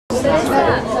それさ、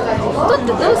取っ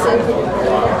てどうする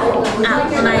の？あ、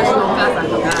内緒のお母さん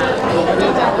とか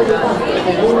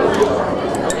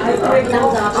お兄ちゃん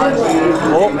とか。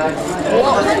お。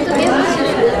ちゃんとゲームして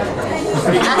る。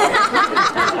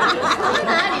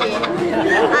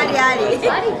ありあり。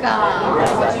ありか。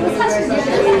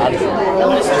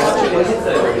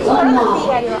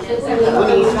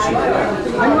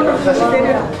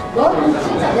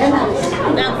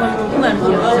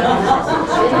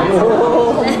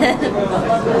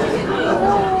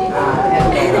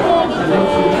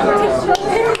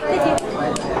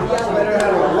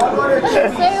そ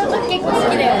ういう音結構好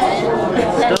きだよね。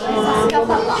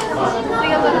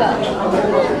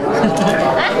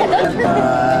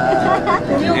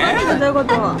どういうこと？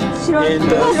白い。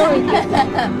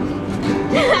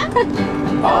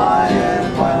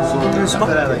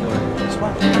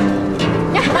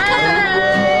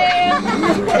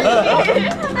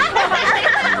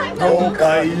東海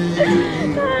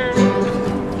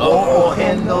お遍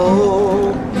路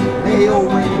目を上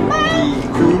に行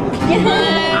く。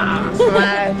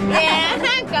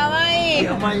かわいい。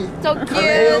特急。自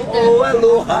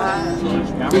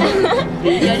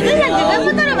分も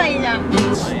撮ればいいじゃん。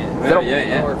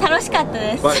楽しかった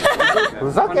です。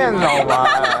ふざけんなお前。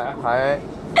はい。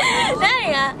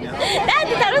何が？だっ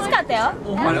て楽しかったよ。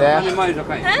ね。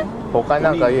他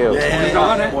なんか言えよ。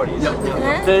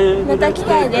また来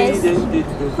たいです。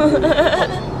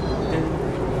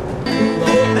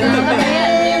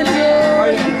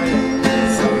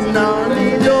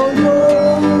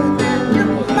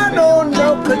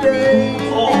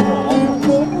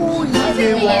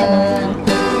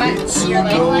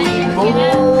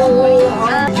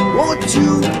Won't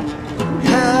you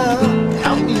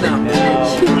help me now?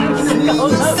 Sing a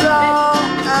song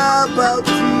about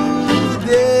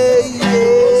today.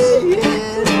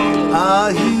 I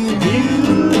hear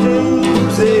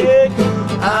music.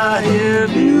 I hear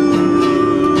music.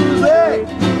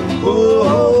 Oh,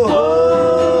 oh,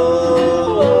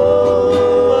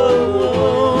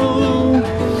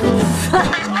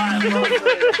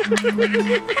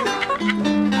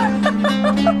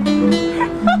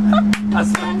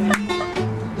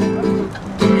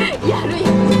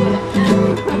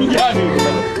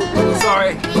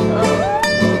 Sorry.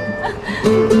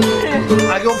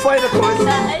 I go find a place.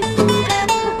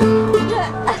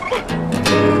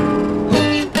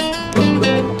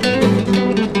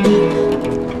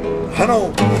 Hello.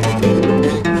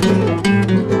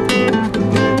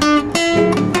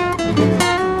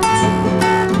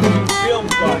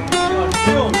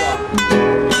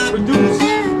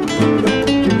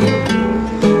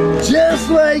 Just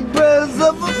like birds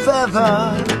of a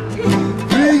feather,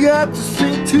 we got to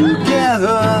sing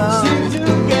together.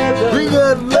 We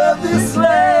got to love this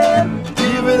land,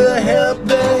 give it a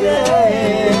helping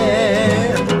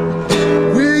hand.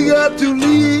 We got to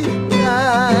lead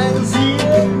eyes,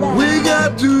 we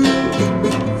got to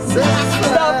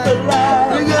stop the line.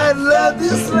 We got to love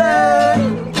this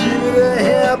land, give it a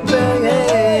helping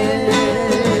hand.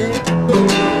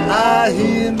 I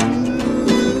hear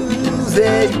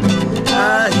music,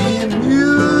 I hear music.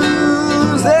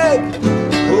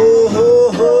 Oh,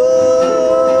 oh, oh,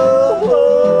 oh,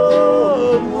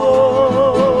 oh, oh,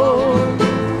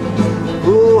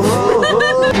 oh.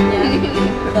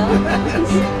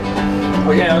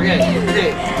 Okay, okay.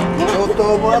 Hey, ちょっと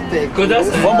待って。くだ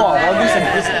さい。ママ、listen.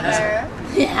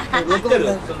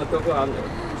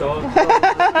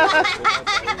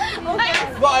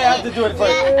 Well, I have to do it for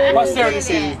posterity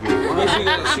sake.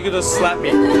 She could just slap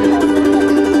me.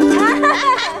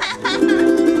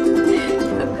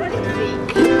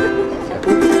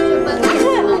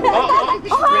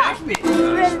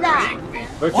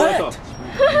 What?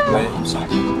 I'm sorry.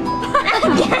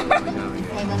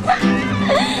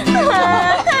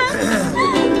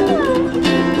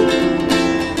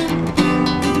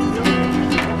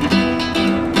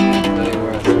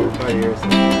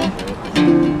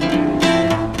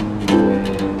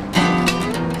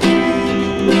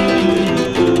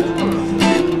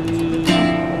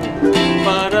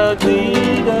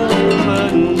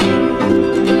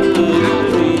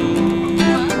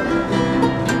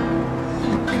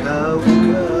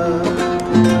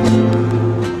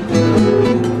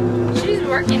 She's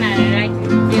working at it, I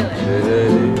can feel it.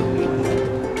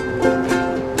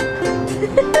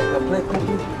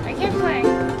 I can't play.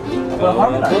 Well, I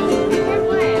can't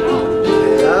play at all.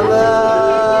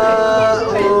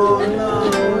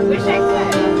 Wish I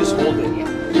could. Just hold it.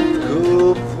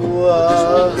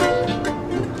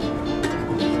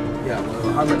 Yeah,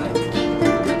 well, harmonize.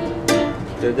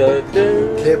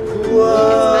 Kepua.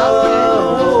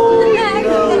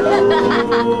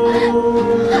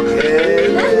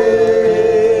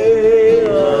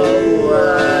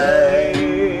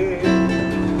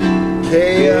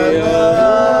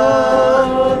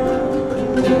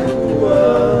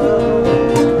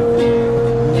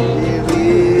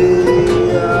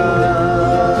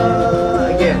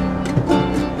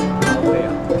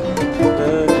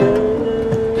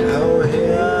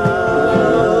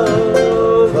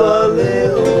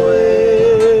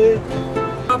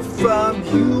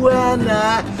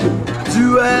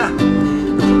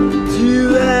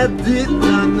 did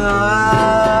not know.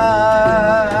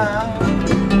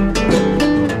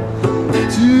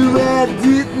 Too I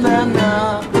did not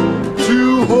know.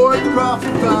 Too hard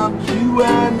profit from you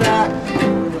and I.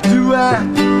 Too I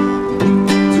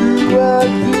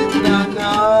did not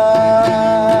know.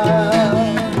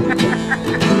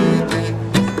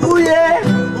 Oh yeah,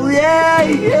 oh yeah,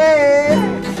 yeah.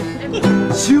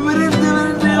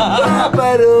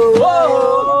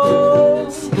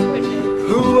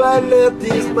 Who I love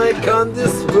is my come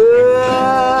this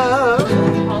world.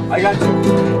 I got you.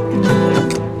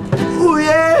 Oh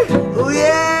yeah, oh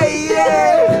yeah,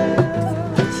 yeah.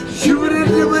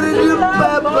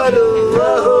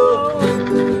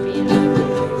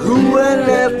 Who I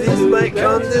love is my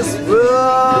come this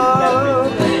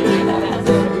world.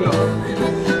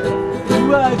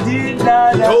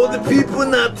 Told the people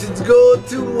not to go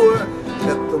to war.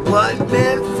 Let the white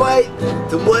man fight,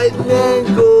 the white man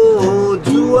go.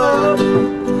 Do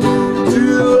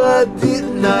I did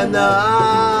not know.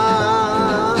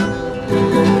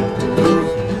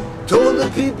 Told the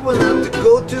people not to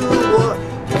go to war.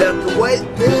 Let the white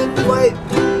man fight,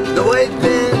 the white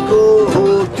man go.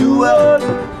 Do I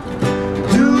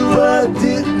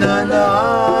did not know.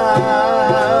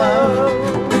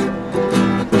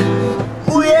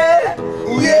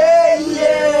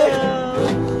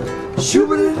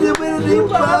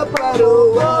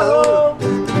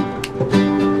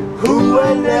 Who I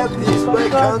left is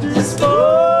back on this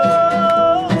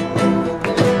floor.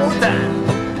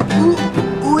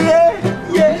 Ooh yeah,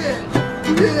 yeah,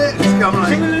 yeah. Come on.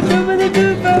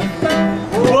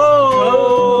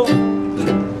 Whoa.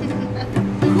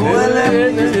 Who I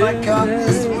left is back on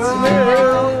this floor.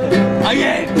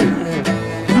 Again.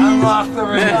 I lost the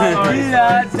ring.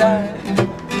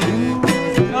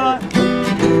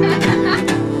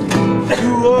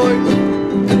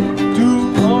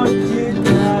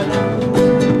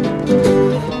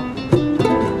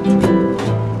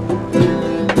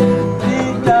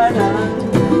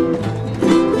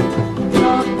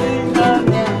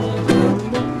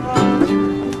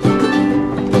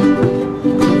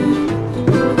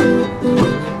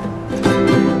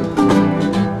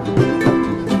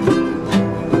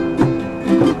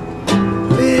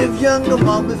 Live younger,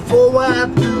 mom, before I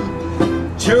do.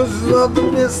 Children of the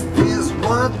mist is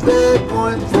what they're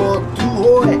going for. Too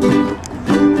hoy,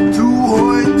 too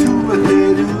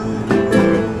do.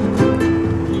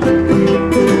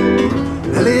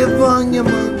 Live on your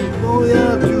money, before I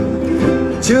do.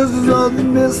 Children of the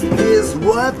mist is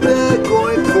what they're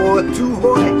going for. Too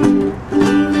hoy,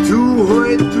 do.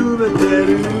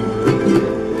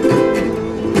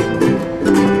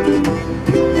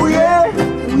 Oh yeah,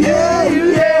 yeah,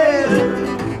 yeah.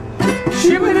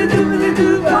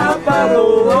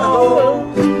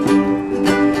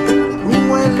 Who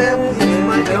I left is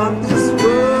my on this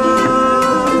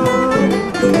world.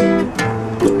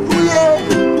 Oh yeah,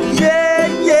 yeah,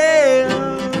 yeah.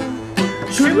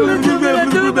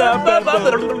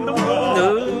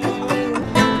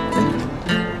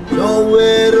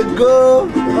 Nowhere to go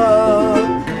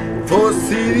for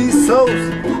city souls,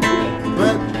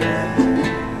 but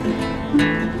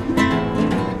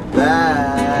back,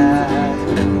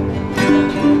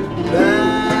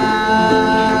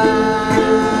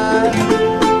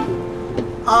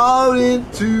 out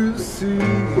into sea.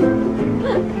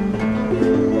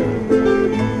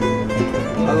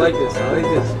 I like this. I like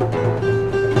this.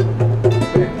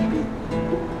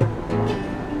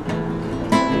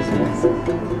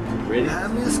 Ready?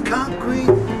 Time is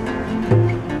concrete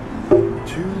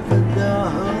to the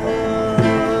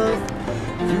north.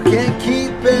 You can't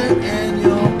keep it in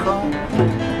your car.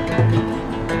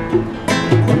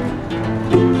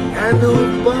 And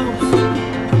those bumps,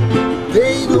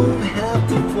 they don't have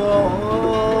to fall.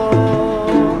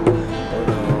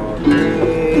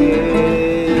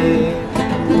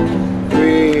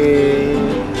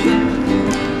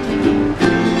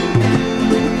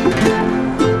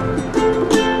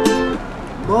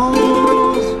 No.